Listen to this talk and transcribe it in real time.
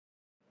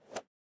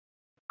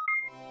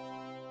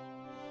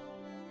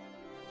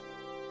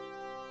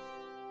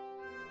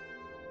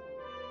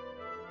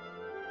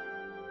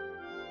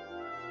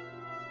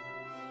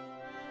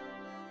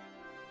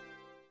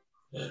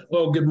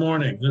Well, good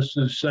morning. This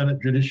is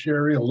Senate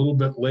Judiciary, a little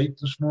bit late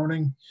this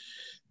morning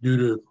due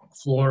to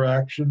floor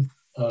action.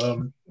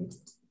 And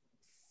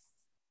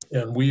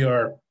we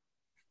are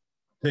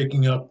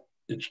taking up,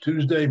 it's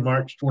Tuesday,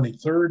 March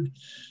 23rd,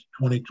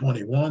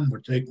 2021. We're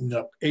taking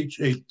up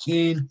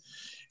H.18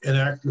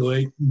 and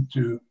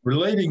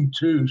relating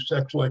to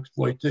sexual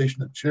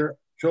exploitation of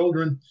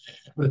children.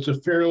 But it's a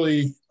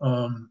fairly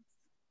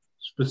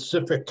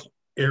specific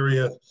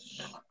area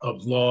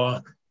of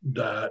law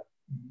that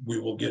we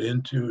will get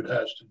into. It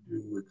has to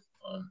do with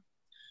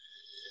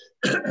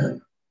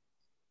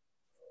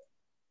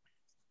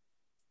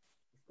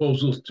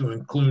proposals to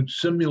include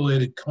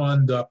simulated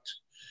conduct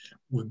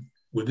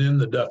within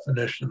the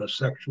definition of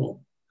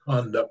sexual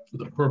conduct for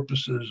the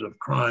purposes of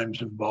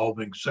crimes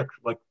involving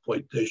sexual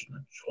exploitation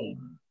of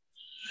children.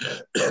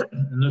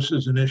 And this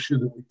is an issue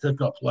that we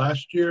took up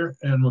last year,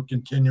 and we're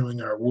continuing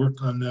our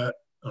work on that.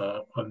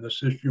 On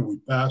this issue, we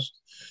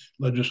passed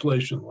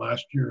legislation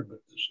last year, but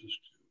this is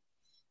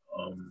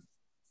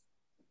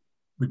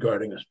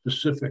regarding a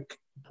specific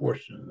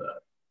portion of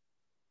that.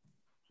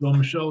 So,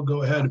 Michelle,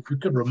 go ahead. If you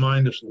could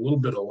remind us a little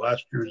bit of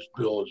last year's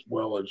bill as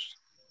well as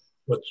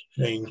what's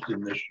changed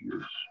in this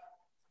year's.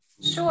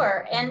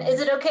 Sure. And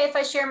is it okay if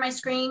I share my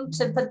screen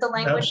to put the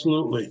language?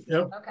 Absolutely.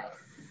 Yep. Okay.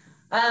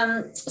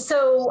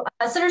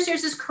 Senator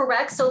Sears is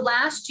correct. So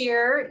last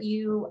year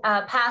you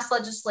passed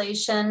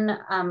legislation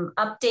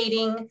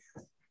updating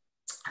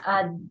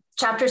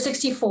Chapter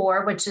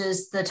 64, which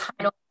is the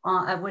title,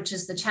 which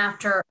is the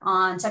chapter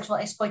on sexual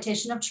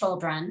exploitation of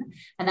children,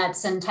 and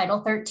that's in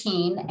Title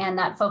 13, and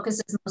that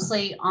focuses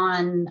mostly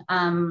on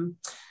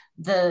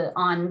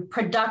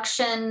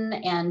production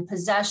and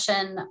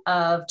possession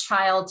of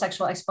child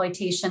sexual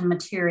exploitation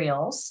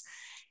materials.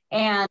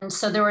 And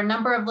so there were a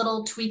number of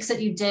little tweaks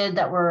that you did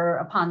that were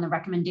upon the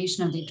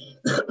recommendation of the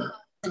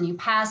and you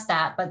passed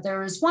that. But there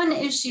was one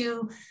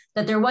issue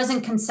that there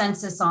wasn't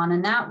consensus on,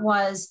 and that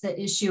was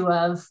the issue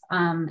of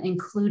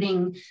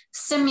including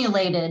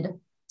simulated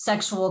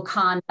sexual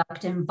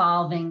conduct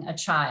involving a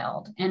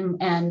child,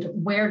 and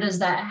where does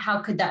that, how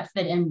could that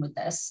fit in with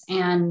this?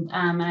 And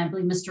I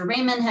believe Mr.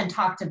 Raymond had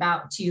talked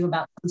to you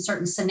about some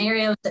certain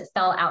scenarios that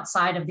fell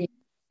outside of the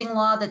existing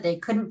law that they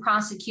couldn't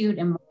prosecute,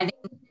 and why they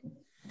needed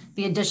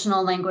the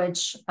additional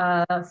language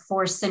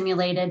for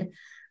simulated.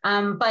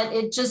 But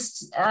it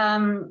just,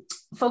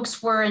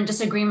 folks were in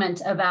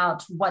disagreement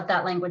about what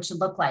that language should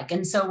look like.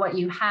 And so what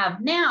you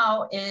have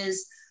now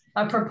is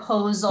a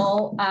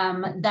proposal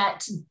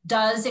that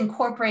does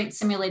incorporate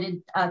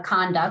simulated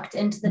conduct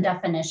into the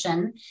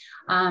definition.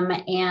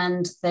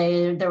 And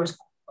there was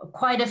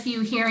quite a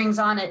few hearings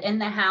on it in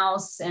the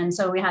House. And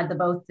so we had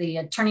both the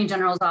Attorney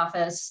General's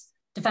office,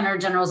 Defender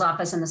General's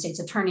office, and the state's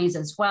attorneys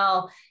as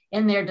well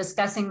in there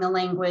discussing the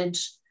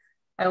language.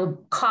 I would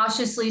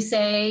cautiously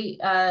say,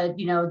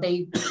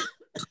 they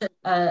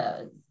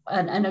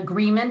an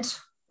agreement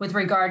with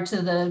regard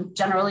to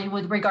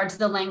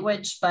the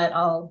language, but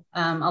I'll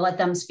let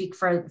them speak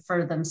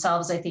for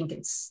themselves. I think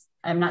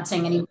I'm not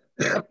saying any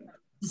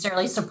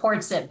necessarily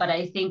supports it, but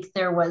I think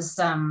there was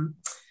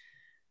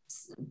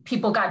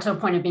people got to a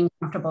point of being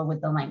comfortable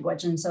with the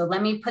language. And so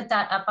let me put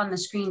that up on the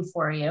screen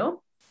for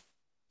you.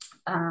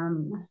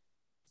 Can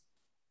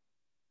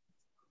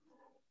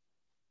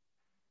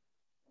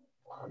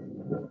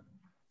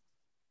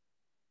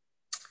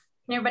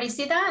everybody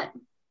see that?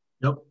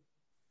 Yep.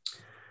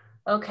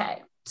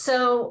 Okay.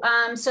 So,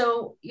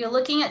 so you're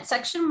looking at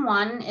section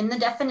 1 in the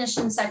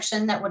definition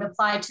section that would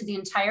apply to the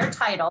entire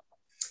title.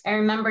 And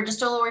remember,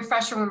 just a little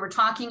refresher, when we're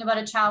talking about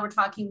a child, we're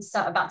talking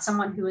about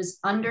someone who is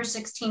under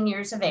 16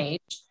 years of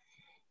age.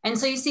 And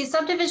so you see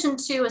subdivision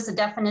 2 is a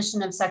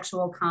definition of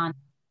sexual conduct.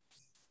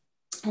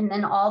 And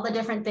then all the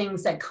different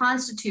things that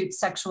constitute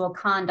sexual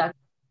conduct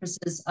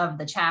purposes of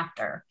the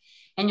chapter.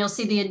 And you'll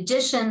see the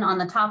addition on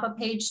the top of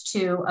page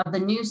 2 of the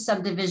new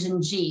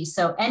subdivision G.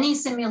 So any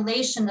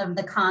simulation of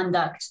the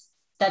conduct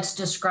that's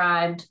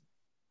described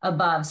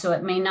above. So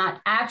it may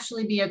not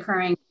actually be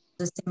occurring,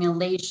 the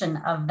simulation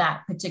of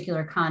that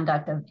particular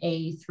conduct of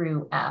A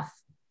through F.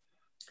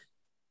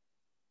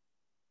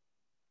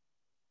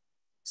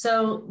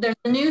 So there's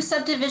a new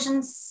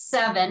subdivision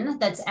 7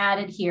 that's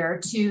added here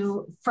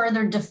to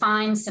further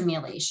define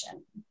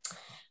simulation.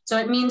 So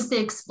it means the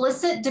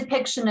explicit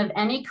depiction of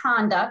any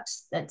conduct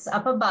that's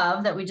up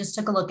above that we just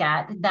took a look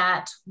at,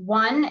 that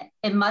one,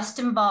 it must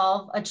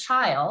involve a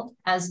child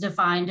as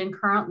defined in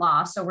current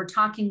law. So we're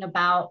talking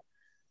about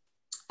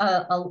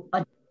a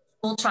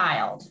full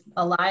child,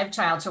 a live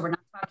child. So we're not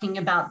talking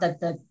about that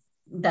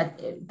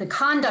the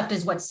conduct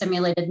is what's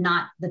simulated,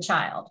 not the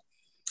child.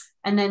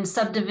 And then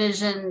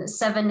subdivision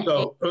 7A.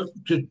 So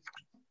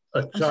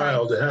a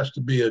child, it has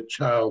to be a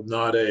child,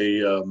 not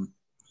a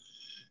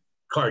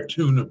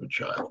cartoon of a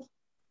child.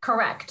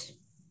 Correct.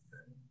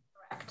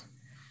 Correct.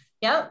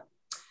 Yep.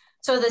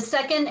 So the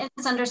second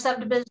is under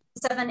subdivision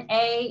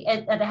 7A,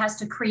 it has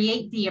to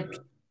create the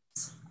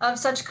appearance of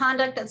such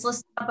conduct that's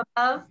listed up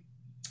above.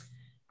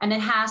 And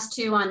it has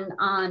to,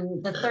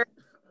 on the third,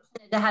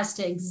 it has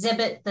to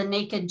exhibit the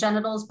naked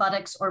genitals,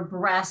 buttocks, or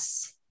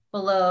breasts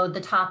below the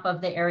top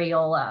of the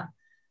areola.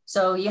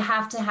 So you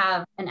have to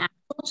have an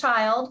actual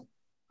child.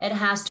 It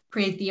has to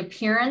create the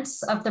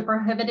appearance of the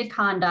prohibited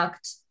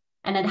conduct,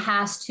 and it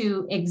has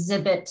to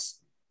exhibit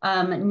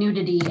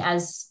nudity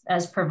as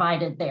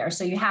provided there.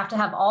 So you have to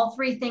have all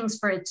three things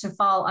for it to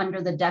fall under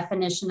the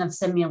definition of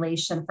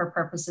simulation for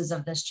purposes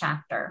of this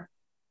chapter.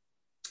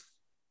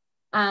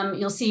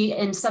 You'll see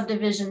in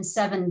subdivision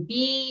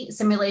 7B,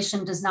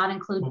 simulation does not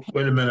include.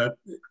 Wait a minute.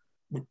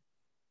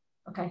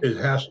 Okay. It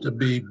has to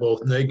be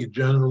both naked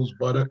genitals,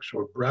 buttocks,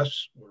 or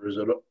breasts, or is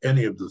it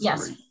any of the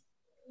yes. three?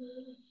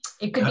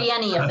 It could be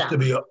any of them. Has to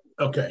be,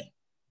 okay.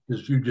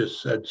 Because you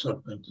just said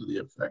something to the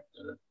effect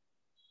that it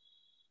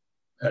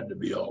had to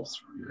be all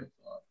three, I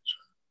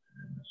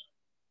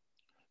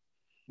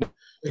thought.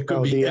 It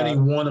could be any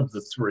one of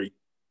the three,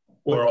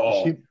 or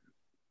all.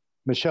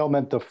 Michelle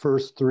meant the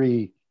first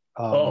three.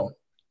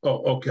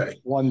 Okay.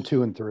 1,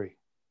 2, and 3.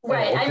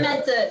 Right. Okay. I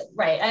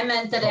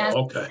meant that it has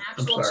okay. an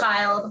actual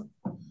child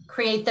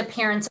create the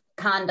appearance of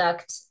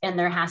conduct, and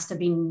there has to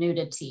be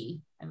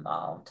nudity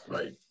involved.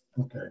 Right.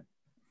 Okay.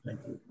 Thank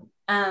you.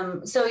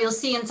 So you'll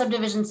see in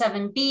subdivision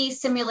 7B,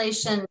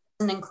 simulation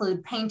doesn't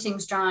include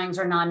paintings, drawings,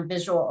 or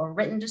non-visual or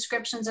written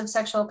descriptions of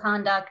sexual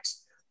conduct.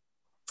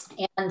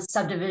 And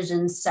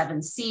subdivision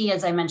 7C,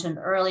 as I mentioned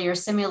earlier,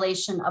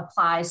 simulation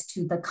applies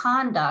to the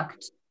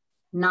conduct,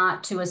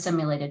 not to a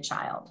simulated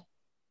child.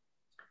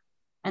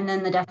 And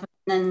then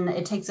then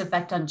it takes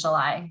effect on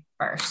July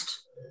 1st.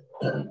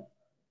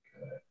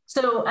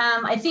 So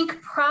I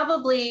think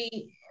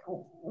probably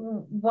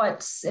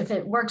if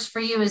it works for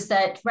you, is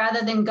that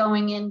rather than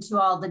going into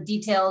all the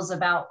details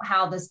about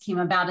how this came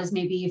about, is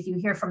maybe if you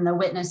hear from the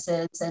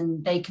witnesses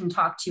and they can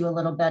talk to you a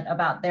little bit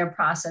about their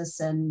process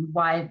and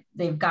why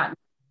they've gotten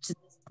to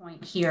this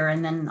point here,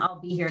 and then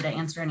I'll be here to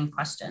answer any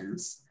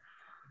questions.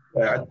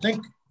 Yeah, I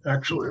think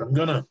actually I'm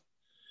gonna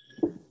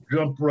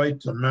jump right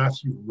to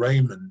Matthew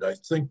Raymond. I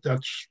think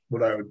that's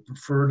what I would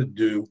prefer to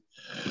do,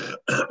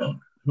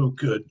 who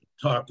could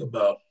talk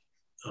about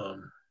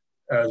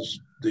as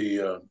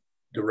the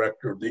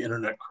director of the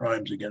Internet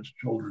Crimes Against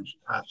Children's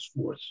Task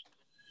Force,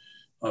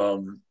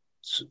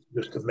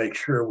 just to make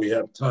sure we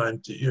have time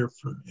to hear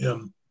from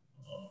him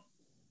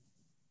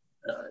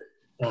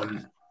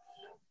on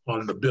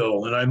the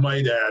bill. And I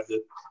might add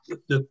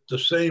that the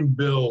same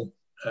bill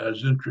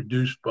as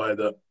introduced by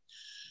the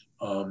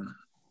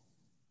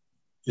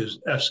is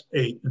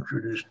S8,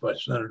 introduced by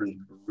Senators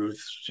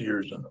Baruth,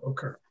 Sears, and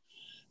Hooker,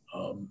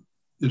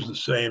 is the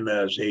same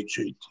as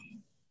H.18,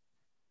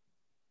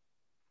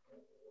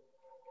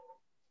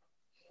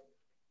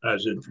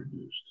 as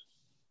introduced.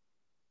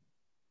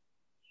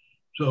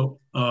 So,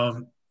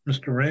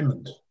 Mr.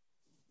 Raymond,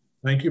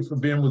 thank you for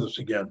being with us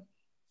again.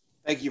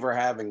 Thank you for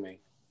having me.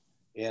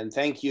 And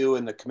thank you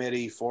and the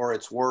committee for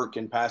its work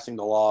in passing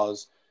the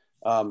laws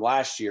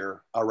last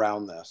year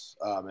around this.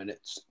 And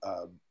it's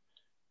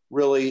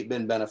really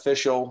been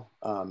beneficial.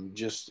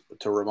 Just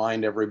to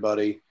remind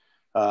everybody,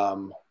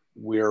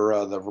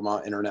 we're the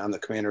Vermont Internet, I'm the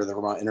commander of the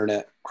Vermont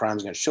Internet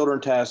Crimes Against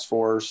Children Task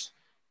Force.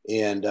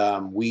 And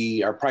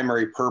our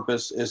primary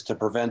purpose is to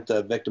prevent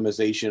the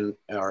victimization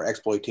or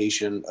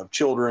exploitation of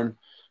children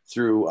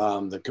through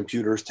the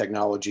computers,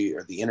 technology,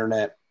 or the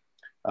internet.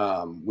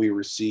 We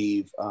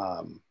receive,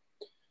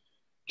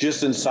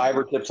 just in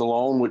cyber tips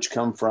alone, which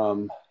come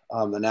from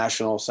the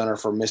National Center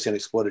for Missing and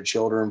Exploited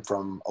Children,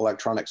 from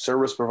electronic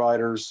service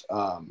providers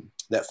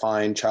that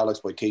find child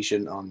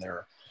exploitation on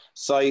their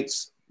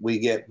sites. We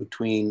get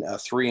between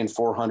 300 and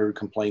 400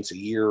 complaints a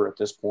year at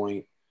this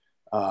point.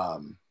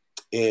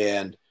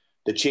 And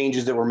the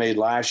changes that were made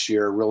last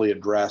year really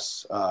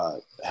address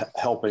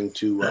helping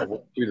to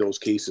work through those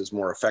cases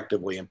more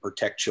effectively and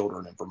protect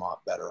children in Vermont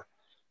better.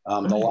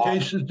 How many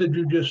cases did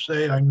you just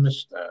say? I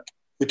missed that.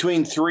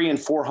 Between 300 and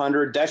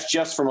 400. That's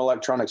just from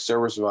electronic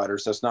service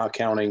providers. That's not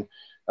counting,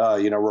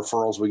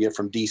 referrals we get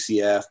from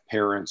DCF,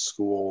 parents,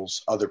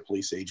 schools, other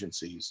police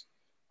agencies.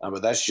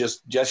 But that's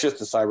just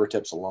the cyber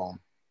tips alone.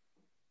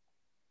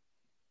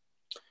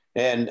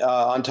 And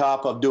on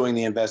top of doing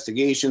the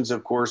investigations,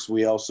 of course,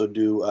 we also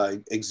do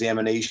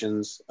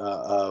examinations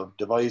of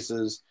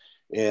devices.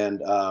 And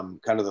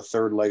kind of the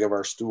third leg of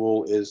our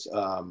stool is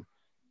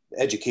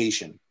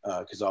education,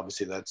 because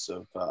obviously that's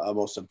of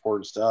utmost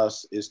importance to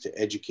us, is to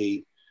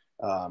educate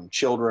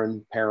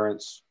children,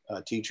 parents,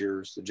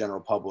 teachers, the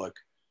general public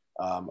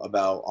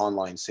about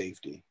online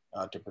safety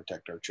to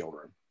protect our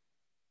children.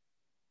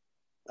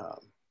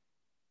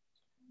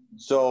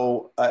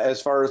 So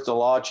as far as the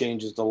law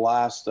changes, the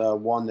last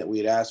one that we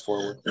had asked for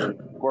was to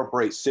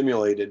incorporate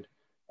simulated.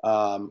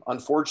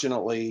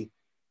 Unfortunately,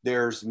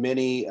 there's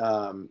many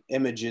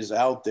images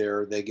out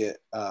there that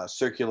get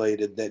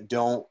circulated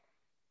that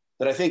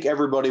I think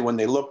everybody, when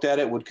they looked at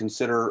it, would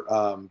consider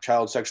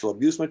child sexual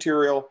abuse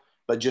material,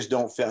 but just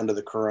don't fit under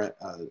the current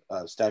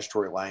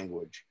statutory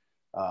language.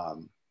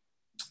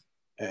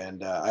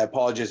 And I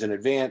apologize in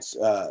advance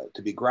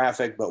to be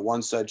graphic, but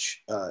one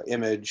such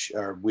image,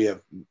 or we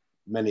have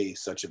many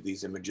such of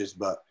these images,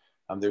 but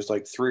there's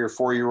like 3 or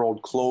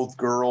 4-year-old clothed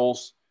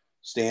girls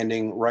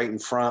standing right in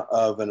front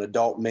of an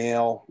adult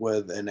male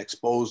with an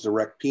exposed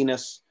erect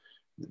penis.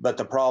 But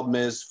the problem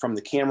is, from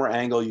the camera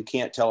angle, you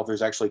can't tell if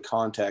there's actually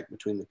contact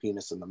between the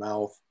penis and the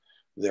mouth.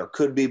 There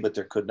could be, but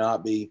there could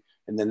not be.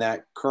 And then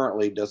that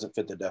currently doesn't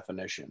fit the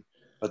definition.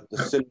 But the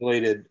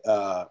simulated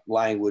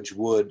language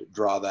would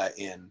draw that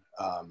in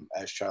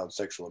as child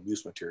sexual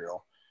abuse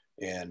material.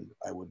 And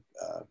I would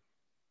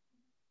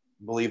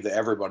believe that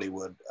everybody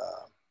would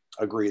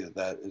agree that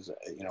that is,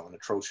 you know, an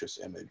atrocious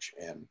image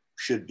and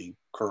should be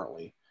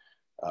currently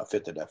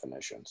fit the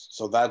definitions.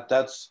 So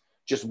that's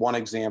just one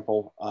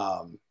example.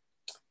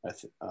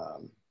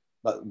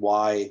 But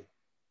why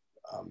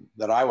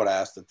that I would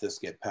ask that this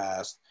get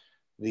passed.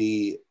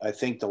 I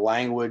think the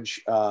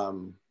language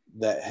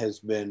that has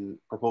been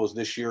proposed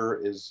this year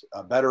is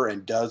better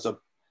and does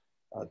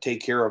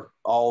take care of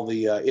all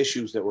the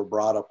issues that were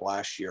brought up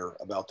last year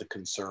about the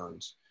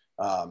concerns.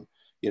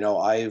 You know,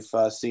 I've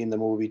seen the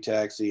movie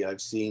Taxi,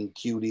 I've seen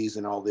Cuties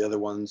and all the other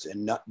ones,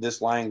 and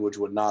this language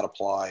would not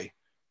apply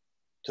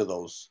to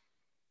those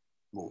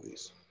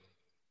movies.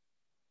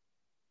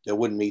 It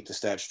wouldn't meet the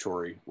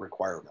statutory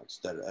requirements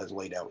that as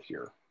laid out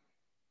here.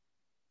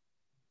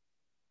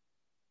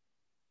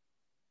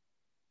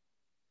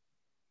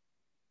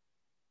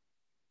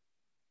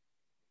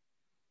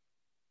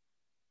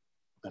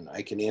 And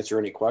I can answer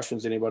any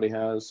questions anybody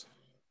has.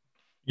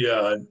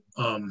 Yeah,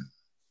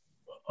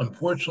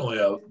 unfortunately,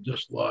 I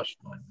just lost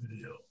my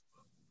video.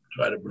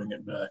 Try to bring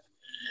it back.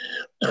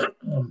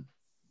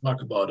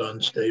 Talk about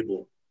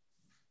unstable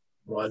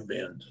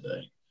broadband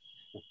today.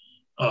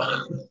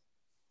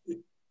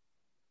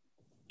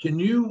 Can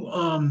you,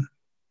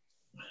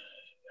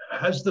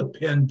 has the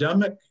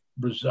pandemic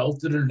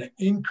resulted in an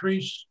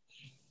increase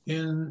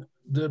in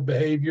the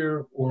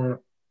behavior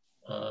or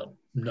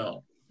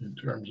no, in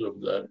terms of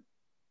the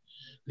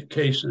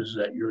cases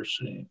that you're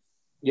seeing?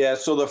 Yeah,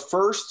 so the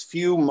first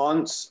few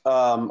months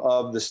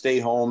of the stay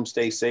home,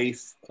 stay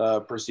safe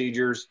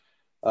procedures,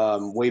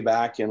 way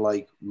back in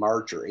like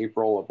March or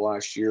April of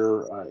last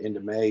year into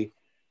May,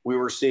 we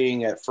were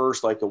seeing at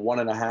first like a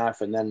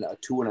 1.5 and then a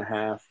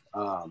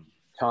 2.5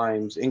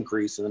 times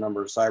increase in the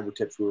number of cyber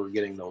tips we were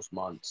getting those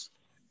months.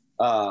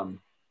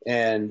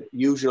 And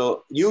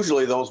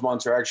usually those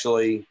months are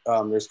actually,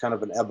 there's kind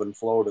of an ebb and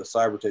flow to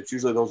cyber tips.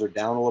 Usually those are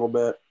down a little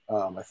bit.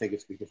 I think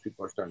it's because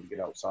people are starting to get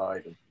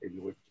outside and maybe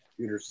with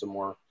computers some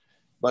more.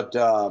 But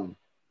you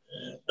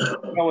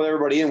know, with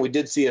everybody in, we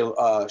did see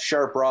a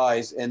sharp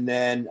rise, and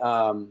then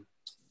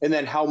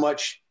how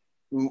much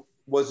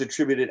was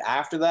attributed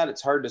after that,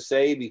 it's hard to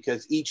say,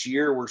 because each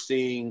year we're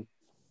seeing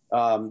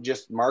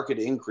just market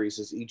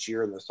increases each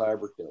year in the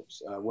cyber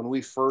tips. When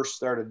we first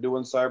started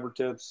doing cyber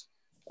tips,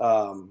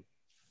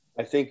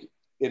 I think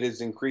it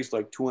has increased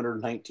like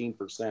 219%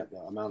 the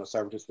amount of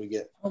cyber tips we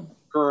get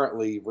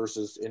currently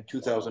versus in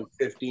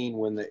 2015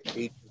 when the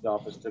agent's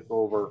office took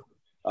over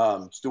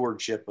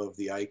stewardship of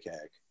the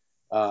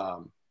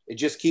ICAG. It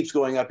just keeps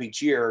going up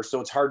each year, so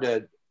it's hard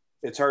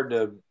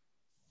to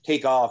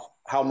take off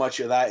how much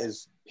of that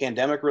is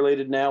pandemic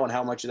related now and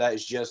how much of that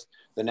is just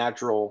the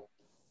natural,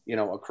 you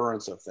know,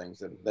 occurrence of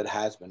things that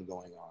has been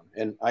going on.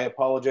 And I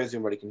apologize,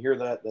 anybody can hear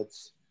that.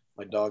 That's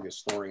my dog is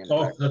snoring.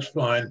 Oh, that's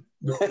fine.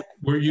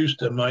 We're used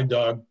to my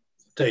dog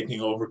taking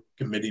over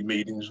committee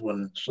meetings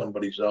when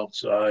somebody's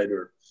outside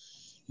or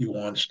he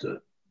wants to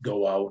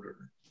go out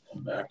or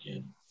come back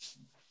in.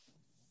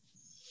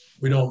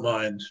 We don't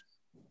mind.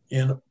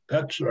 And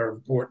pets are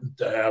important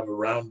to have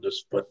around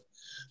us, but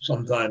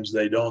sometimes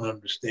they don't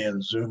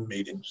understand Zoom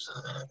meetings.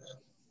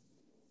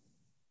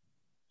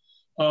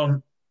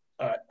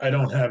 I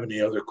don't have any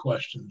other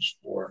questions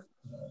for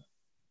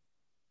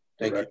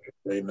Director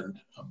Raymond,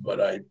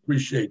 but I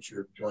appreciate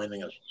your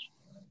joining us.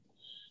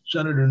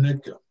 Senator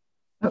Nitka.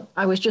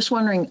 I was just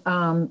wondering,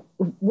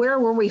 where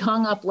were we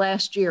hung up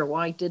last year?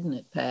 Why didn't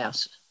it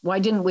pass? Why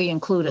didn't we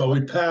include it? Well,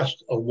 we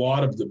passed a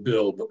lot of the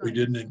bill, but we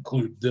didn't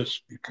include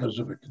this because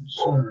of a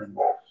concern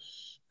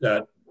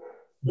that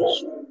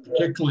was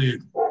particularly,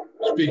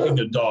 speaking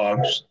of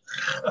dogs,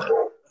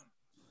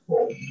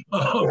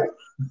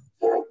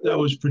 that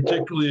was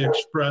particularly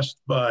expressed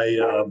by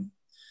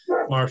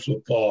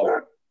Marshall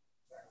Paul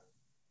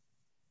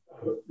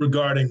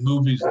regarding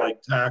movies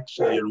like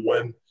Taxi and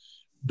when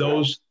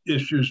those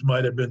issues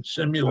might have been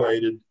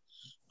simulated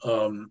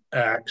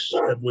acts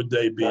and would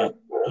they be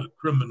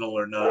criminal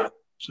or not.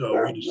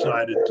 So we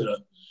decided to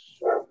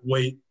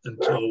wait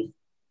until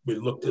we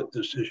looked at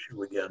this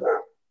issue again.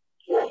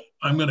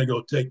 I'm going to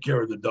go take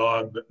care of the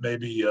dog, but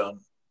maybe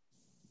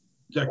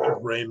Detective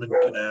Raymond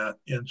can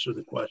answer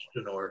the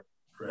question, or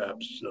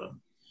perhaps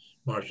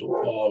Marshall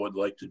Paul would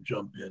like to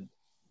jump in.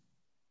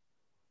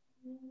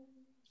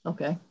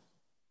 Okay.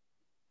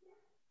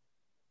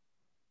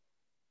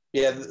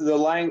 Yeah,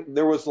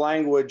 there was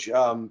language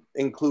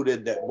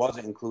included that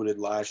wasn't included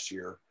last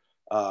year,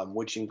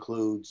 which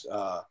includes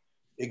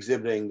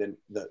exhibiting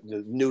the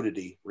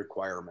nudity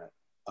requirement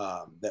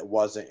that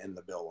wasn't in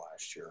the bill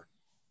last year.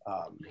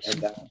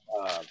 And that,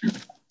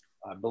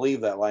 I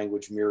believe that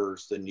language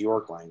mirrors the New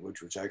York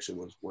language, which actually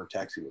was where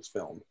Taxi was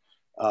filmed.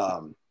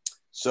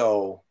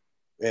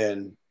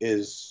 And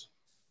is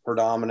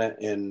predominant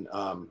in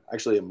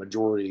actually a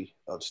majority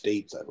of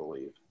states, I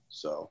believe.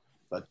 So,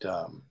 but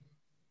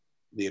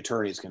the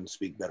attorneys can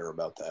speak better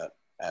about that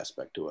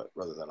aspect to it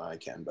rather than I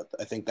can. But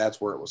I think that's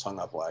where it was hung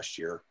up last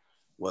year,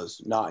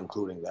 was not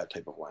including that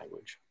type of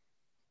language.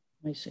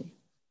 I see.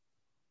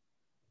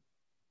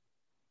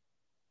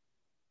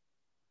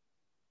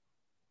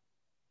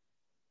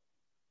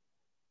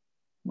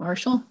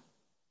 Marshall?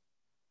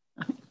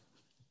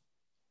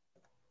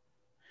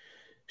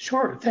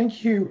 Sure,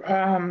 thank you.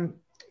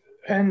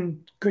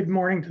 And good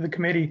morning to the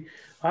committee.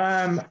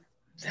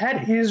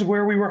 That is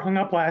where we were hung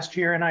up last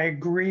year, and I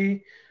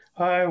agree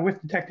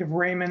with Detective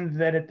Raymond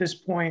that at this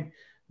point,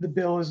 the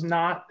bill is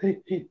not,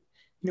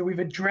 we've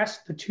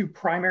addressed the two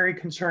primary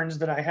concerns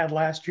that I had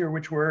last year,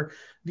 which were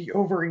the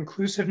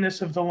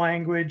over-inclusiveness of the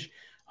language,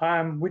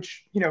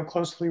 which,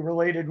 closely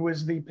related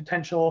was the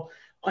potential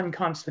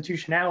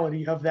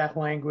unconstitutionality of that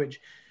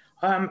language.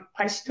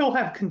 I still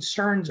have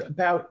concerns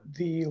about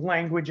the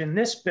language in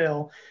this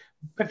bill,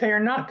 but they are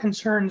not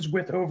concerns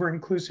with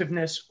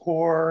over-inclusiveness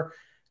or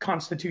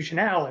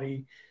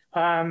constitutionality.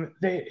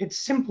 It's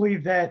simply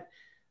that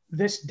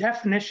this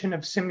definition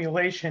of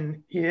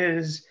simulation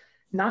is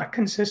not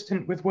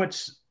consistent with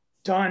what's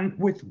done,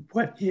 with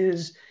what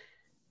is,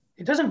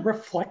 it doesn't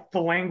reflect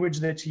the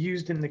language that's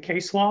used in the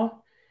case law.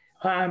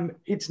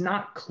 It's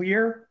not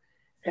clear,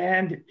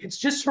 and it's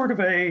just sort of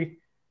a,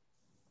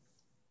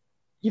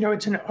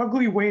 it's an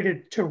ugly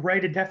way to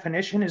write a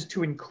definition, is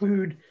to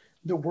include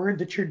the word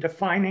that you're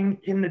defining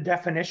in the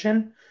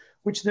definition,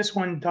 which this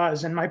one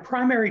does. And my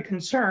primary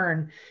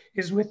concern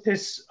is with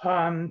this,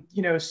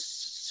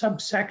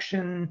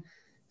 subsection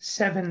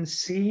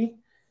 7C,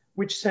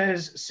 which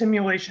says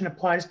simulation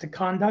applies to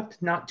conduct,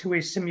 not to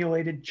a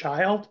simulated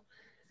child.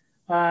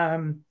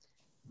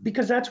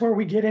 Because that's where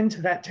we get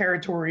into that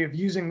territory of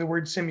using the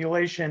word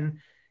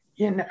simulation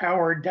in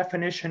our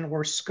definition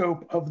or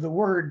scope of the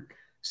word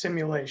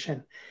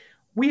simulation.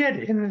 We had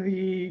in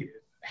the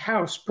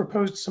House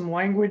proposed some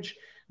language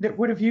that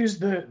would have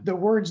used the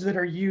words that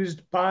are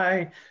used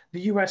by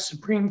the US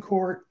Supreme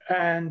Court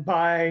and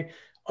by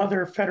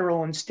other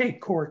federal and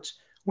state courts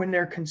when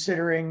they're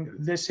considering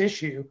this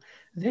issue.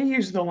 They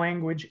use the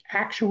language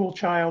actual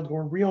child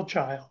or real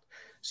child.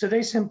 So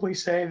they simply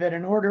say that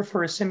in order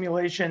for a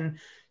simulation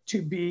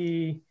to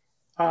be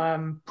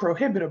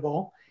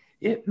prohibitable,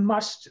 it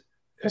must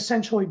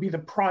essentially be the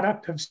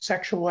product of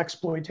sexual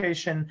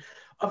exploitation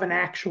of an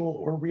actual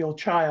or real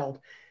child.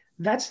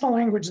 That's the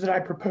language that I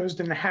proposed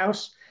in the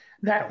House.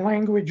 That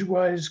language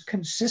was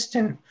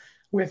consistent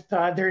with,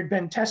 there had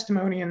been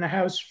testimony in the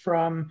House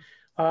from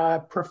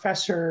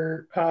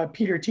Professor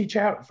Peter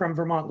Teachout from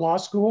Vermont Law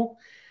School.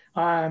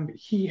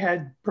 He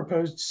had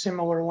proposed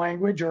similar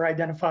language or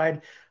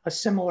identified a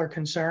similar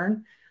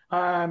concern.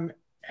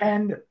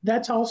 And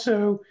that's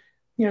also,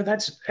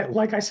 that's,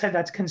 like I said,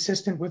 that's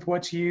consistent with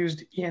what's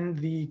used in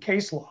the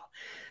case law.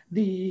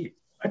 The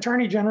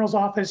Attorney General's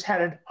office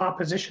had an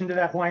opposition to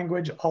that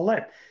language. I'll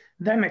let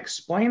them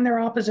explain their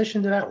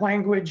opposition to that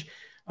language,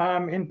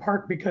 in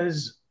part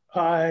because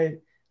I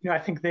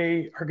think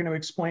they are going to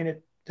explain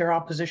their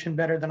opposition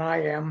better than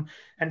I am.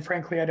 And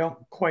frankly, I don't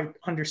quite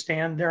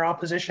understand their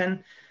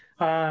opposition.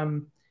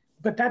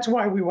 But that's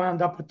why we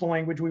wound up with the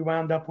language we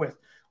wound up with.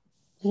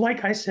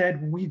 Like I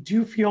said, we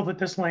do feel that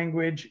this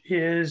language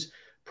is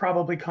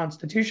probably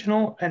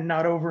constitutional and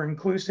not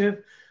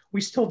over-inclusive.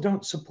 We still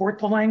don't support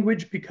the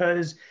language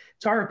because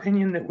it's our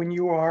opinion that when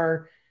you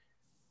are,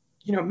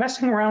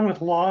 messing around with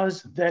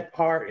laws that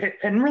are,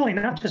 and really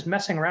not just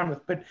messing around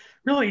with, but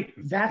really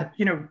that,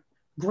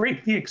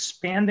 greatly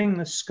expanding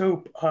the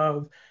scope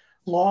of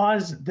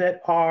laws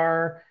that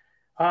are,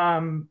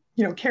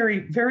 carry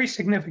very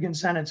significant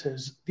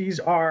sentences. These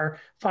are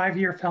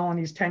 5-year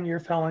felonies, 10-year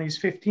felonies,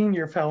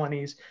 15-year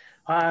felonies,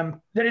 that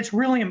it's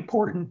really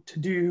important to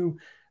do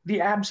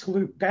the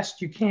absolute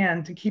best you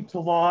can to keep the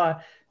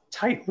law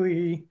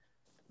tightly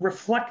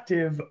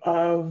reflective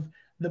of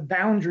the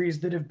boundaries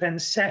that have been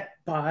set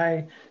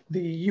by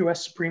the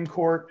US Supreme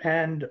Court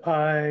and,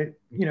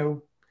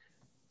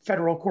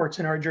 federal courts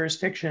in our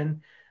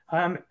jurisdiction.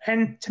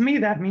 And to me,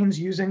 that means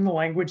using the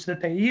language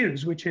that they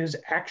use, which is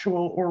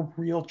actual or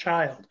real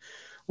child,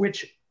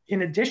 which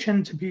in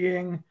addition to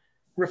being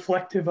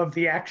reflective of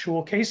the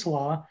actual case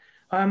law,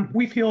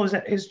 we feel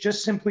is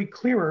just simply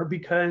clearer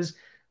because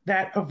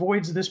that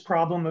avoids this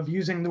problem of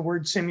using the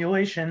word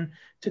simulation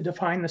to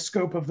define the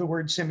scope of the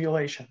word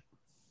simulation.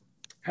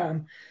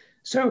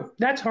 So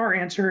that's our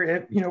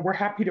answer. We're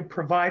happy to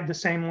provide the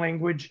same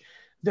language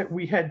that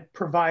we had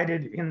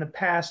provided in the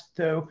past,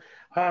 though.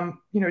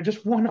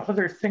 Just one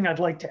other thing I'd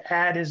like to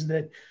add is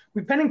that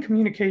we've been in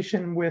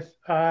communication with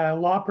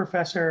law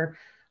professor,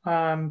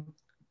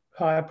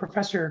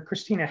 Professor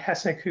Christina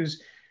Hessek,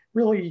 who's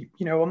really,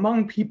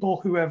 among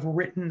people who have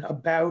written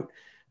about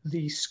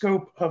the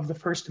scope of the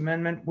First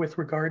Amendment with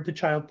regard to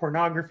child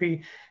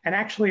pornography and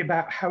actually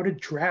about how to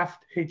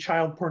draft a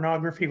child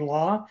pornography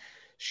law.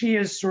 She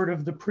is sort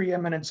of the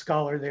preeminent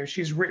scholar there.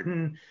 She's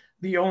written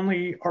the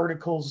only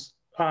articles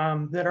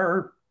that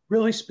are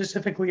really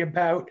specifically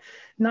about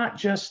not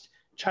just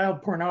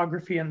child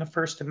pornography and the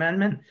First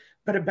Amendment,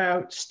 but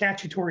about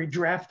statutory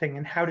drafting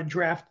and how to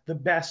draft the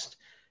best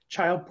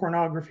child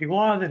pornography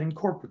law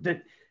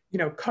that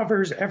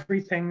covers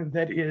everything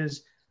that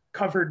is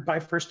covered by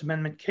First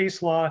Amendment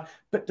case law,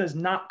 but does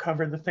not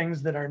cover the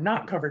things that are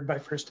not covered by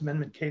First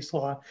Amendment case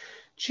law.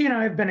 She and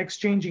I have been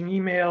exchanging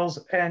emails,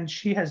 and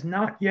she has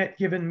not yet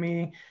given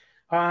me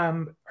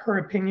her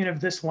opinion of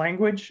this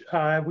language.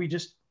 We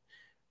just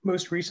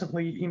most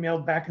recently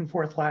emailed back and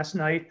forth last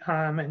night,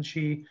 and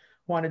she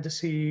wanted to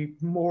see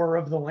more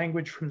of the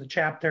language from the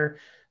chapter.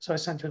 So I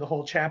sent her the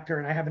whole chapter,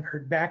 and I haven't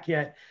heard back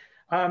yet.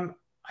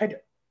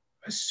 I'd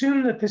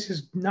assume that this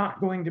is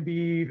not going to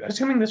be,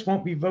 assuming this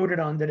won't be voted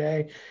on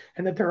today,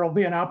 and that there will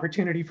be an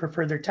opportunity for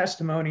further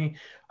testimony.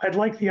 I'd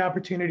like the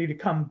opportunity to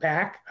come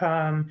back,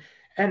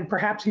 and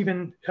perhaps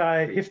even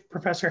if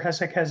Professor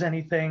Hessek has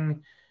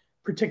anything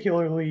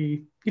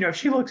particularly, if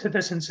she looks at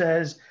this and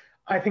says,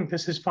 I think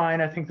this is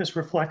fine, I think this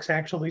reflects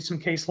actually some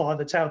case law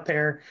that's out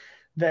there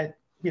that,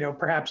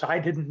 perhaps I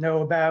didn't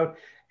know about,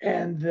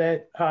 and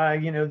that,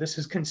 this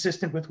is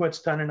consistent with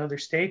what's done in other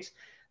states,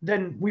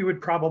 then we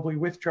would probably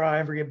withdraw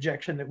every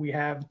objection that we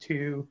have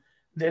to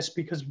this,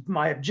 because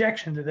my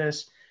objection to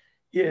this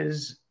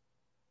is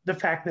the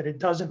fact that it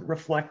doesn't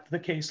reflect the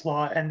case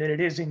law and that it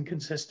is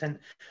inconsistent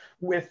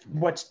with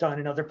what's done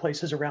in other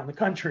places around the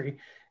country.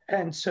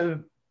 And so,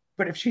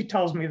 but if she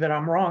tells me that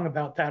I'm wrong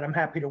about that, I'm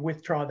happy to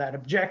withdraw that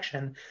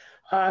objection.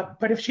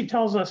 But if she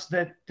tells us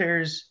that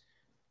there's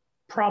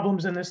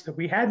problems in this that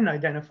we hadn't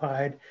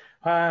identified,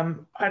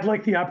 I'd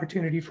like the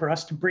opportunity for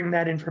us to bring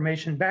that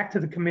information back to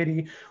the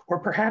committee, or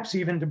perhaps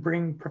even to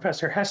bring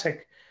Professor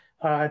Hessek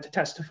to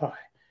testify.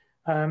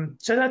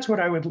 So that's what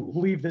I would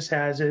leave this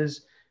as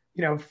is,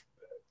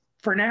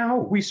 for now,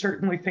 we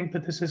certainly think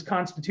that this is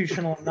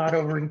constitutional and not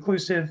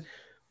over-inclusive.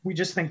 We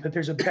just think that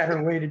there's a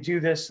better way to do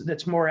this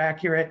that's more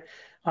accurate,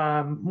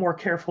 more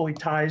carefully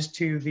ties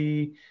to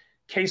the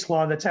case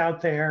law that's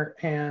out there,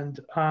 and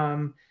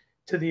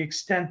to the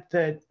extent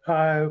that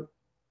our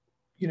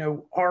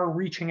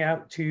reaching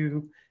out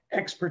to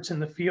experts in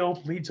the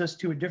field leads us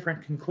to a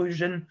different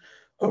conclusion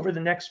over the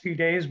next few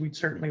days, we'd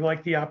certainly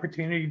like the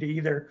opportunity to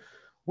either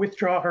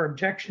withdraw our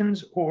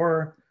objections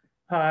or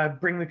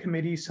bring the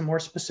committee some more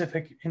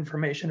specific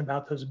information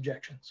about those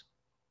objections.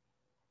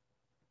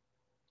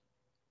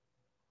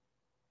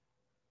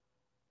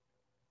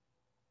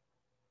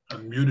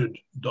 Unmuted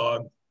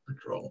dog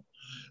patrol.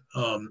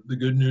 The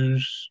good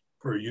news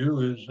for you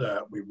is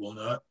that we will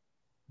not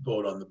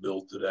vote on the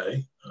bill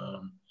today.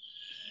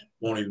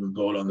 Won't even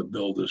vote on the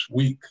bill this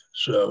week.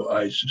 So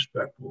I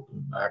suspect we'll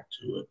come back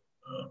to it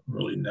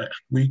early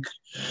next week.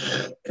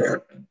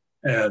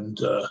 And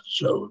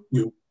so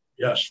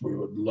yes, we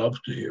would love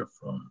to hear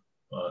from,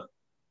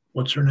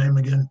 what's her name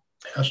again?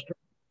 Hester?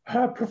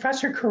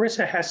 Professor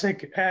Carissa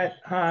Hessek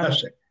at,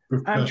 Hessek.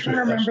 I'm trying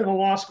to remember the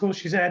law school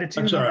she's at. It's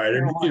That's all right.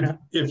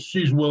 If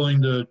she's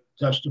willing to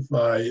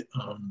testify,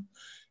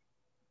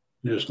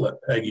 just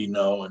let Peggy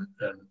know, and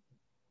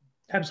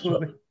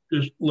absolutely. So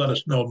just let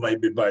us know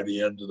maybe by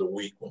the end of the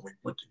week when we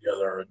put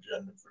together our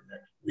agenda for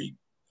next week.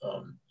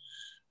 So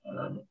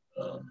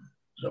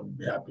I'd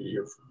be happy to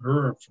hear from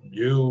her, from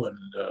you, and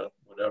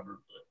whatever,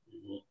 but we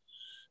will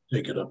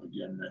take it up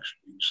again next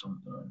week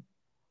sometime.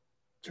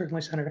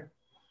 Certainly, Senator.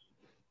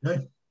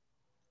 Okay.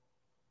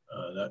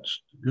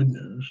 That's the good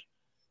news.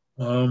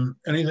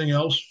 Anything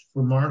else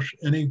for Marshall?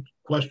 Any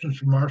questions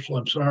for Marshall?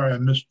 I'm sorry I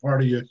missed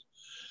part of your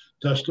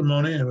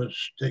testimony. I was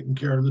taking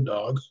care of the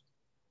dog.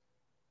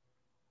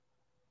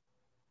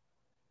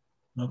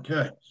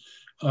 Okay.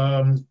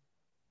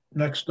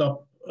 Next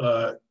up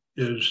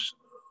is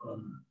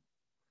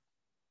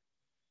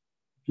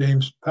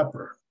James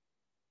Pepper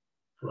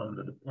from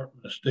the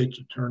Department of State's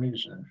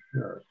Attorneys and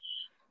Sheriffs.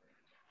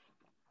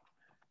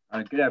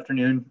 Good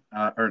afternoon,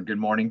 or good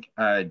morning.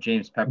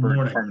 James Pepper,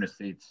 Department of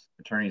State's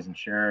Attorneys and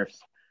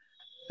Sheriffs.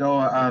 So,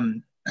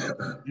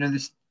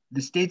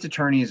 the state's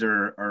attorneys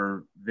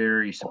are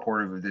very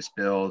supportive of this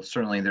bill.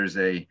 Certainly there's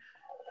a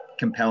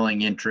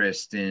compelling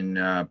interest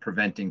in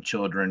preventing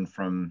children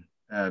from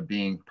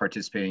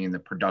participating in the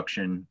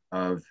production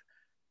of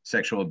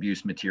sexual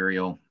abuse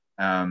material.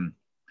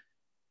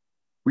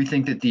 We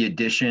think that the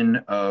addition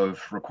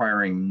of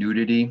requiring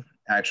nudity,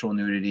 actual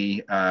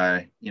nudity,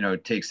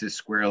 takes this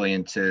squarely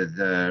into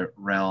the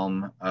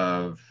realm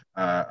of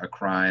a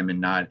crime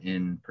and not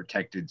in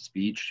protected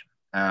speech.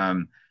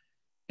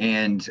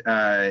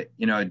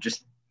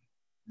 Just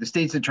the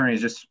state's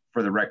attorneys, just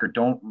for the record,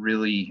 don't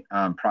really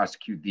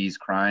prosecute these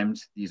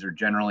crimes. These are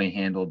generally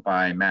handled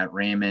by Matt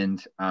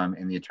Raymond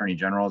in the Attorney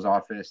General's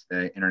office,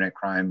 the Internet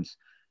Crimes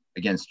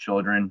Against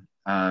Children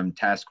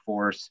Task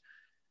Force.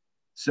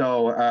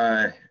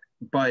 So,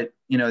 but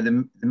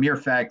the mere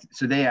fact,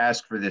 so they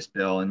asked for this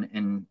bill,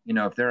 and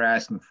if they're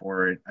asking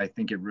for it, I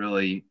think it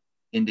really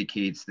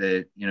indicates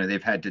that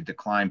they've had to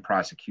decline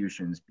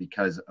prosecutions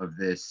because of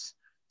this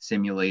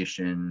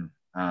simulation.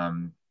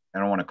 I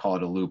don't want to call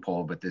it a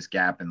loophole, but this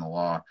gap in the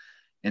law.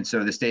 And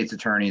so the state's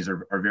attorneys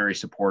are very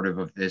supportive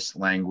of this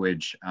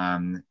language.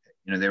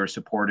 They were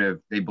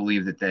supportive. They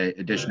believe that the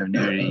addition of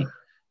nudity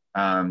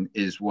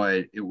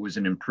it was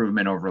an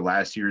improvement over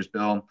last year's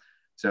bill.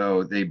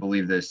 So they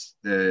believe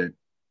the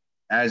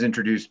as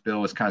introduced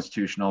bill was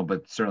constitutional,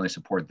 but certainly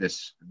support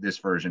this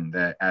version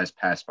that as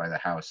passed by the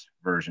House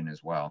version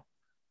as well.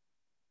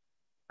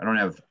 I don't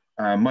have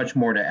much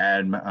more to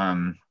add,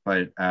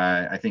 but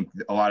I think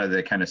a lot of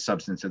the kind of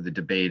substance of the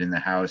debate in the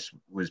House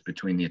was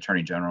between the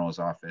Attorney General's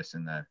office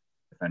and the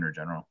Defender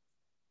General.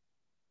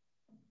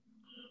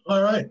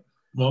 All right.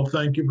 Well,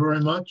 thank you very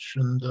much,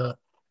 and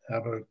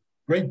have a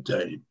great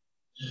day.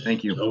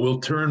 Thank you. So we'll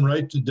turn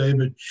right to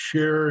David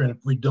Scher, and if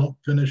we don't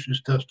finish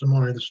his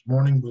testimony this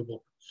morning, we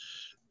will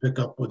pick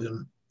up with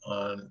him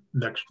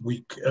next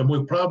week. And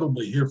we'll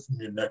probably hear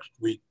from you next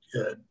week,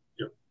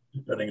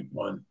 depending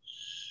upon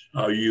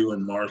how you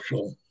and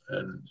Marshall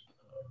and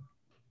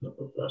the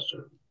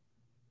professor.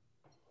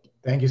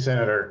 Thank you,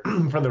 Senator.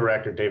 For the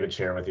record, David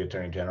Scher with the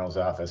Attorney General's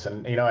office.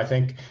 And, I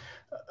think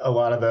a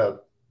lot of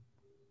the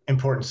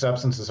important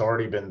substance has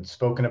already been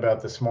spoken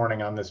about this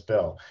morning on this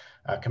bill.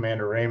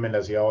 Commander Raymond,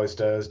 as he always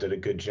does, did a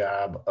good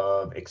job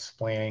of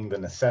explaining the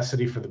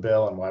necessity for the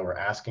bill and why we're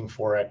asking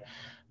for it.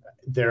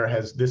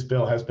 This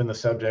bill has been the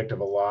subject of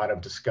a lot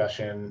of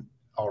discussion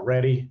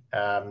already.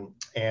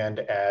 And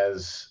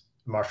as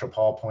Marshall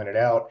Paul pointed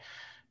out,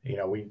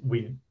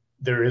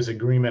 there is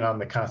agreement on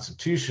the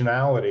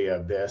constitutionality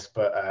of this,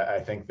 but I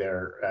think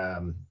there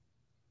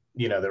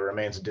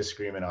remains a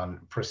disagreement on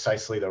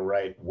precisely the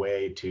right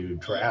way to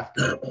draft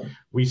it.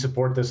 We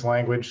support this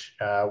language.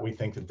 We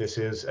think that this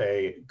is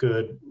a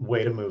good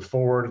way to move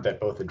forward that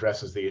both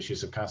addresses the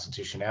issues of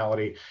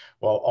constitutionality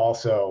while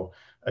also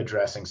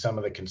addressing some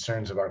of the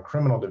concerns of our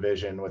criminal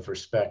division with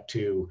respect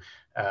to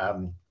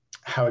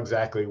how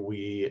exactly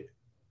we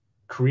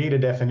create a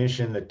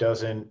definition that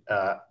doesn't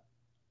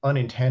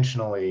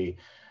unintentionally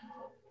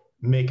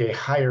make a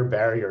higher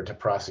barrier to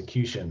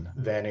prosecution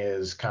than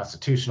is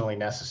constitutionally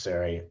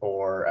necessary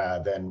or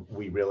than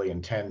we really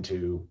intend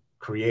to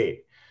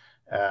create.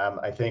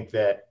 I think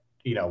that,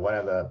 one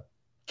of the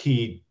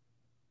key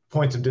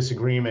points of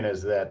disagreement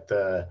is that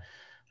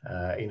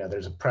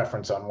there's a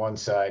preference on one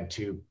side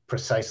to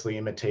precisely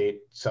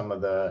imitate some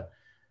of the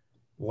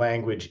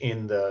language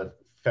in the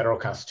federal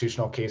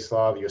constitutional case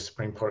law, the U.S.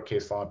 Supreme Court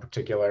case law in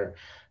particular,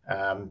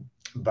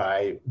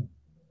 by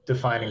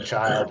defining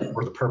child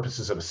for the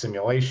purposes of a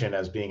simulation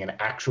as being an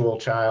actual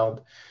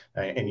child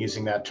and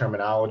using that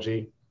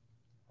terminology.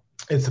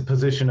 It's a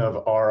position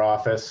of our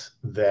office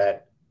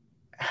that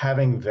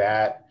having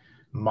that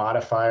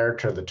modifier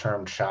to the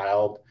term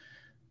child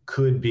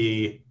could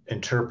be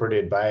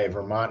interpreted by a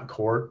Vermont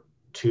court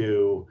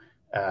to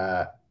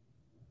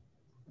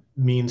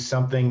mean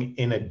something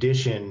in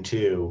addition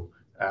to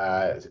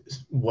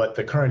what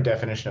the current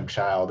definition of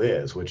child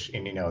is, which,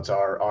 it's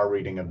our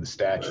reading of the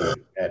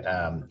statute.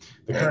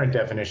 The current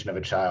definition of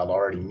a child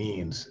already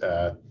means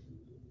a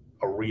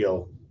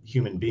real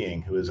human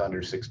being who is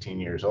under 16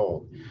 years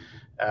old.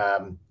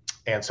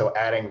 And so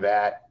adding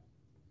that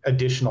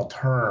additional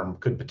term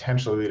could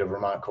potentially lead a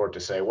Vermont court to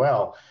say,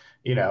 well,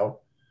 it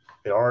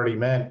already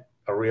meant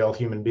a real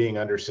human being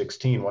under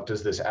 16. What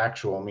does this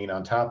actual mean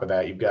on top of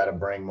that? You've got to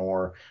bring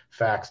more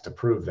facts to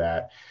prove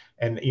that.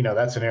 And,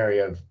 that's an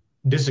area of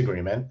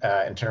disagreement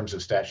in terms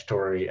of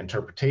statutory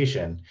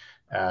interpretation.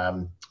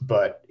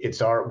 But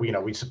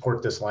we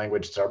support this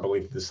language. It's our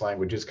belief that this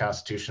language is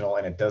constitutional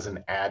and it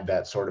doesn't add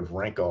that sort of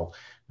wrinkle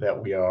that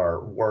we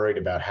are worried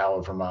about how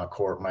a Vermont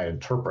court might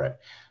interpret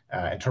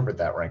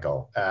that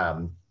wrinkle.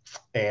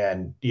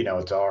 And,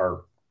 it's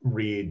our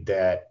read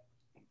that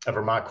a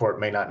Vermont court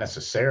may not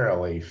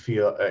necessarily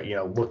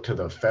look to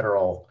the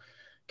federal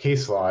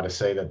case law to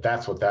say that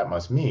that's what that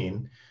must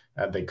mean.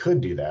 They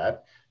could do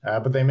that.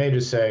 But they may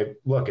just say,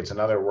 look, it's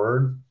another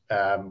word.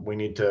 We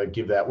need to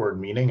give that word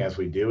meaning, as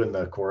we do in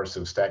the course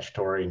of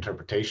statutory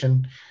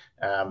interpretation,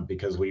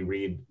 because we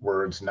read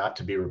words not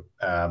to be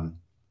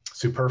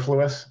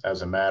superfluous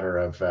as a matter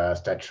of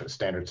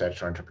standard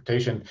statutory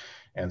interpretation.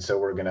 And so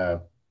we're going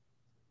to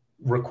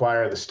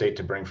require the state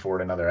to bring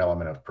forward another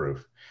element of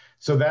proof.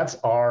 So that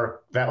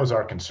was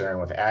our concern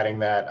with adding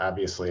that.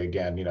 Obviously,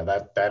 again,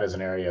 that is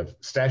an area of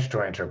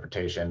statutory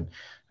interpretation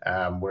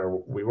where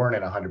we weren't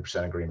in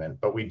 100% agreement,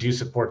 but we do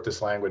support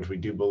this language. We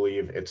do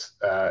believe it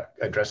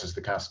addresses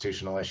the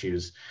constitutional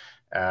issues.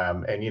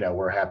 And,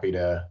 we're happy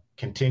to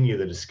continue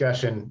the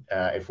discussion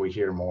if we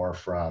hear more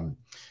from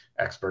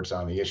experts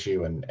on the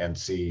issue and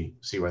see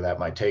where that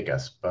might take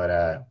us.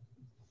 But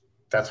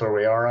that's where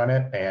we are on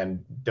it,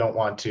 and don't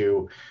want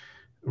to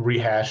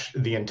rehash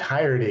the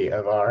entirety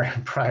of our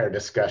prior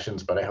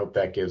discussions, but I hope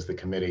that gives the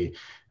committee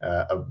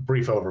a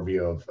brief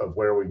overview of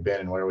where we've been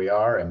and where we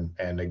are.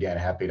 And again,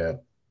 happy to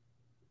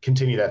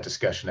continue that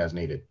discussion as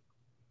needed.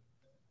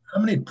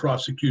 How many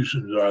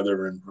prosecutions are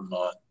there in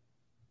Vermont?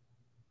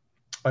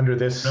 Under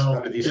these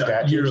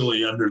statutes?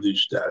 Yearly under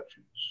these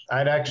statutes.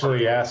 I'd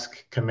actually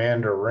ask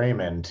Commander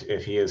Raymond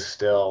if he is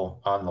still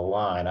on the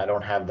line. I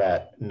don't have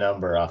that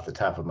number off the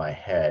top of my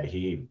head.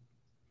 He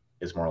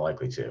is more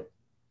likely to.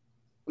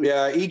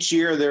 Yeah, each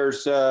year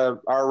there's our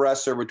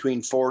arrests are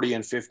between 40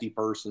 and 50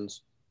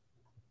 persons.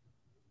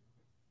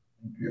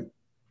 Thank you.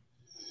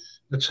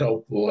 That's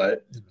helpful. I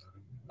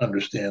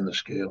understand the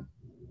scale.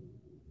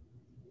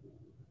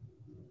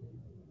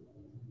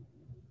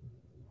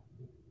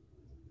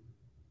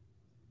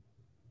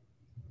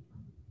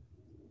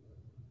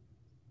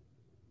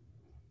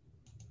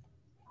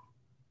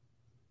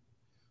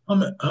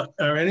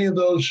 Are any of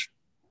those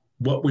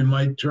what we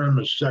might term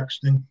as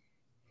sexting?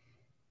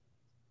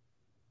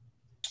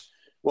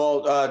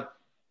 Well,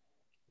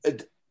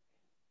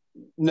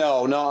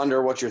 no, not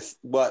under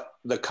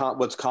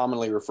what's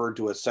commonly referred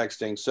to as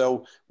sexting.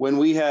 So when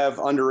we have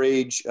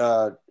underage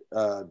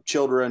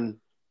children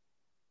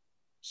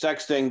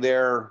sexting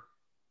their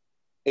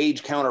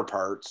age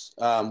counterparts,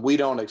 we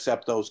don't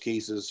accept those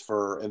cases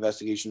for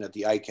investigation at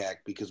the ICAC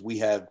because we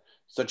have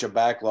such a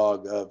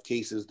backlog of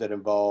cases that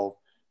involve,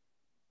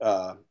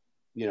 like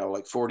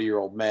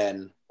 40-year-old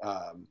men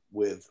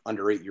with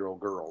under 8-year-old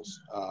girls.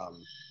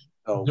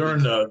 So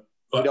the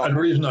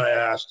reason I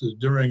asked is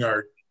during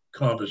our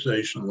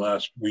conversation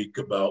last week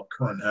about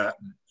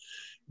Manhattan,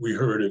 we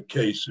heard of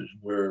cases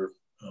where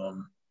a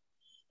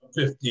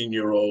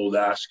 15-year-old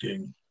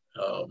asking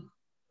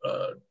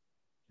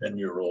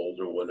 10-year-old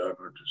or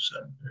whatever to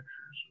send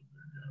pictures of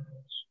their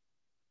genitals.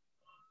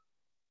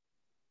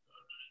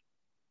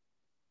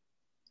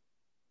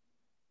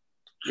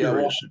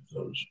 Curious if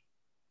those.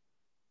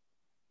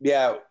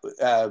 Yeah,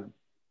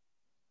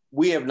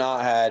 we have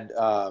not had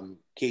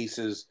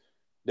cases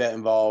that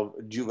involve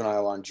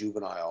juvenile on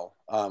juvenile.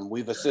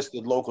 We've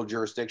assisted local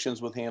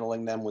jurisdictions with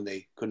handling them when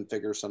they couldn't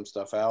figure some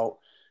stuff out.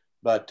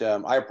 But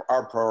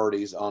our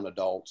priorities on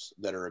adults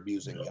that are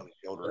abusing young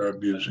children. Are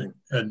abusing.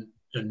 And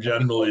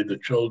generally the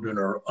children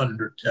are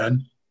under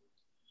 10?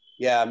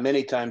 Yeah,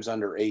 many times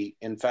under 8.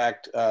 In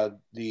fact,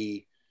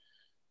 the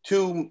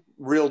two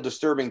real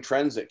disturbing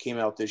trends that came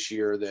out this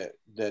year that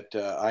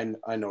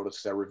I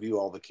noticed, I review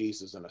all the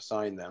cases and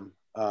assign them,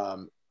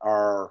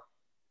 are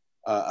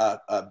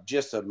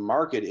just a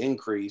marked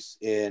increase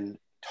in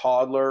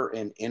toddler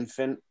and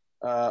infant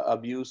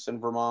abuse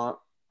in Vermont,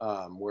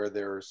 where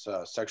there's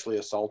sexually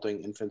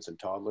assaulting infants and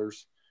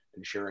toddlers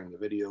and sharing the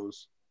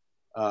videos,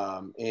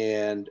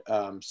 and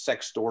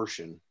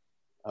sextortion,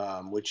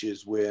 which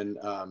is when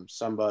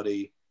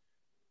somebody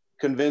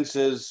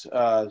convinces,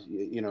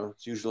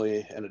 it's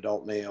usually an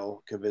adult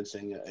male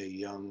convincing a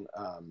young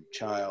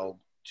child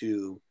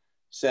to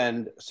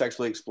send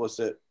sexually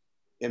explicit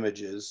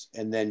images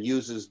and then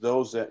uses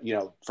those that,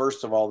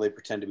 first of all, they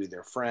pretend to be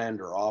their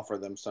friend or offer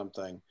them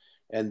something.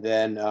 And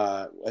then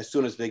as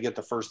soon as they get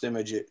the first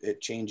image,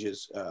 it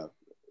changes,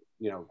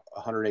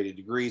 180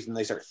 degrees, and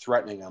they start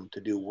threatening them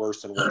to do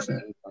worse and worse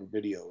things on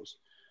videos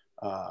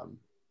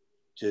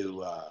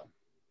to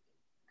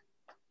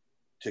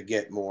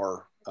get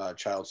more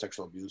child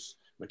sexual abuse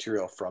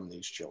material from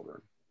these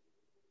children.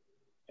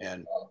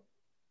 And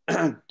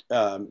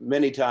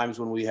many times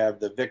when we have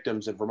the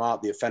victims in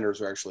Vermont, the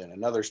offenders are actually in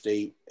another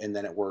state, and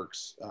then it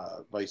works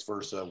vice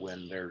versa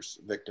when there's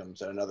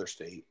victims in another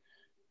state.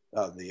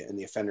 And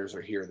the offenders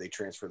are here, they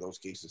transfer those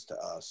cases to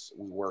us.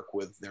 We work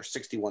with, there's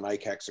 61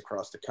 ICACs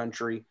across the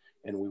country,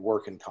 and we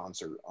work in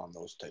concert on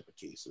those type of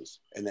cases,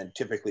 and then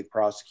typically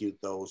prosecute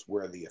those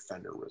where the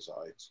offender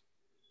resides.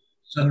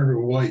 Senator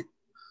White.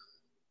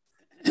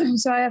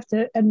 So I have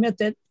to admit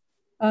that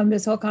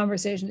this whole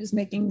conversation is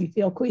making me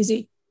feel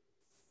queasy.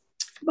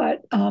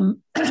 But,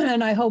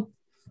 and I hope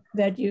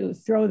that you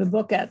throw the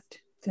book at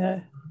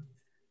the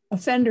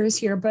offenders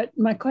here. But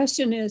my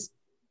question is,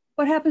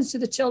 what happens to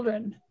the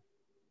children?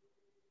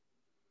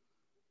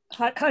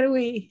 How do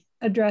we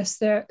address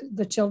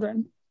the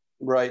children?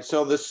 Right.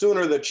 So the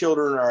sooner the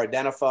children are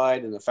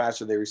identified and the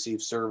faster they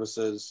receive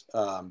services,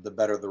 the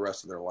better the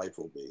rest of their life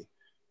will be.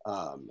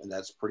 And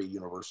that's pretty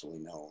universally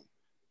known.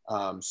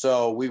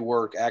 So we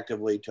work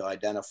actively to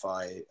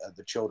identify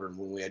the children.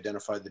 When we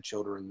identify the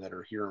children that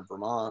are here in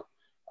Vermont,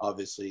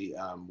 obviously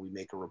we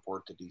make a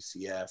report to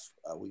DCF.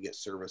 We get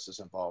services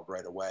involved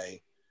right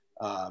away.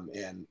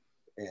 And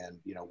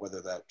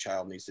whether that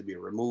child needs to be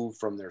removed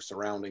from their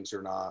surroundings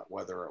or not,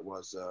 whether it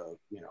was a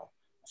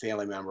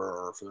family member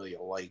or a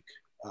familial like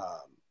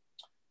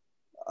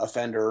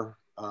offender,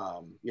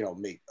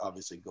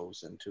 obviously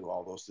goes into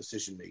all those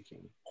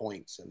decision-making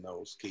points in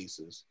those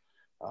cases.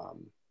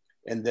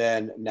 And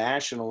then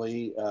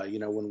nationally,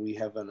 when we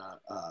have an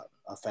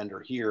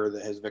offender here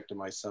that has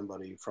victimized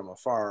somebody from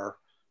afar,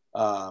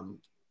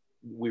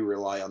 we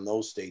rely on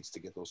those states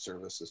to get those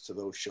services to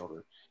those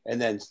children.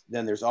 And then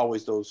there's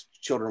always those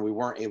children we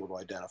weren't able to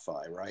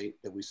identify, right?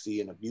 That we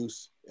see in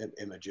abuse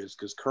images,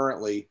 because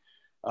currently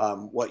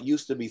what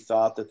used to be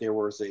thought that there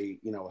was a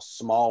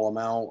small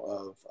amount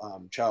of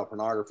child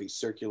pornography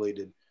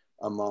circulated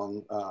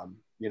among, a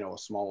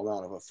small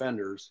amount of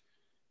offenders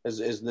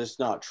is this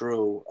not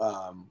true?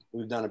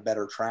 We've done a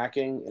better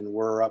tracking, and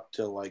we're up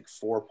to like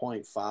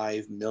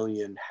 4.5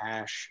 million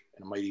hash,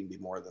 and it might even be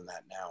more than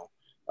that now.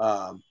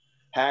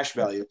 Hash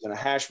values, and a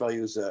hash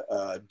value is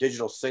a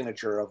digital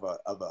signature of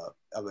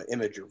an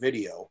image or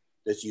video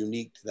that's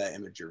unique to that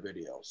image or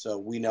video. So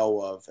we know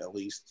of at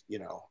least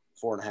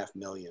 4.5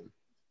 million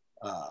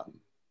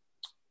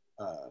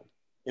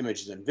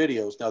images and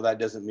videos. Now that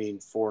doesn't mean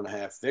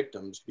 4.5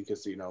 victims,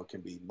 because it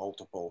can be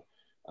multiple,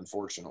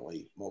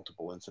 unfortunately,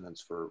 multiple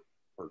incidents per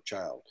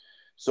child.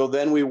 So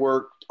then we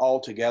worked all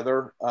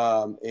together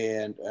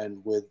and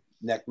with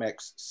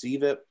NECMEC's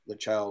CVIP, the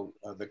Child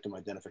Victim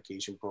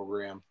Identification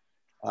Program,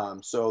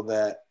 so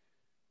that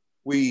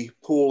we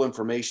pull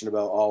information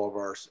about all of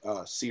our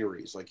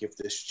series. Like if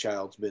this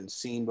child's been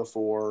seen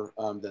before,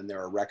 then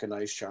they're a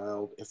recognized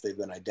child. If they've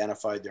been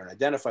identified, they're an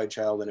identified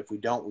child. And if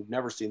we've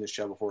never seen this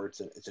child before,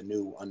 it's a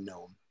new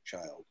unknown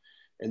child.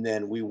 And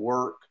then we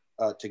work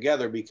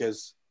together,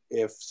 because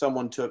if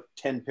someone took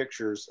 10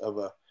 pictures of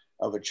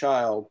a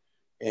child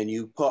and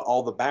you put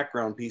all the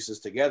background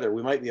pieces together,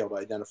 we might be able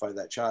to identify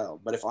that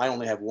child. But if I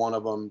only have one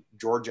of them,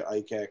 Georgia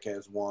ICAC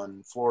has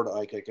one, Florida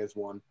ICAC has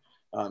one.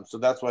 So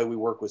that's why we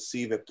work with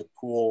CVIP to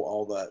pool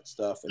all that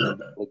stuff and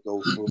then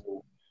go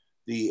through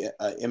the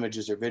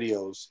images or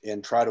videos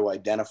and try to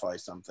identify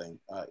something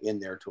in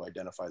there to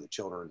identify the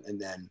children,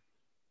 and then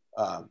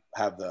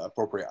have the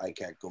appropriate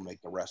ICAC go make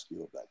the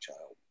rescue of that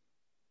child.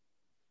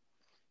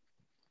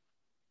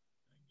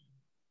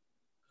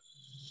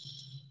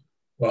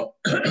 Well,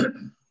 I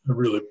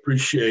really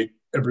appreciate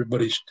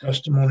everybody's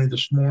testimony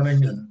this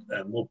morning,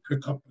 and we'll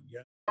pick up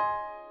again.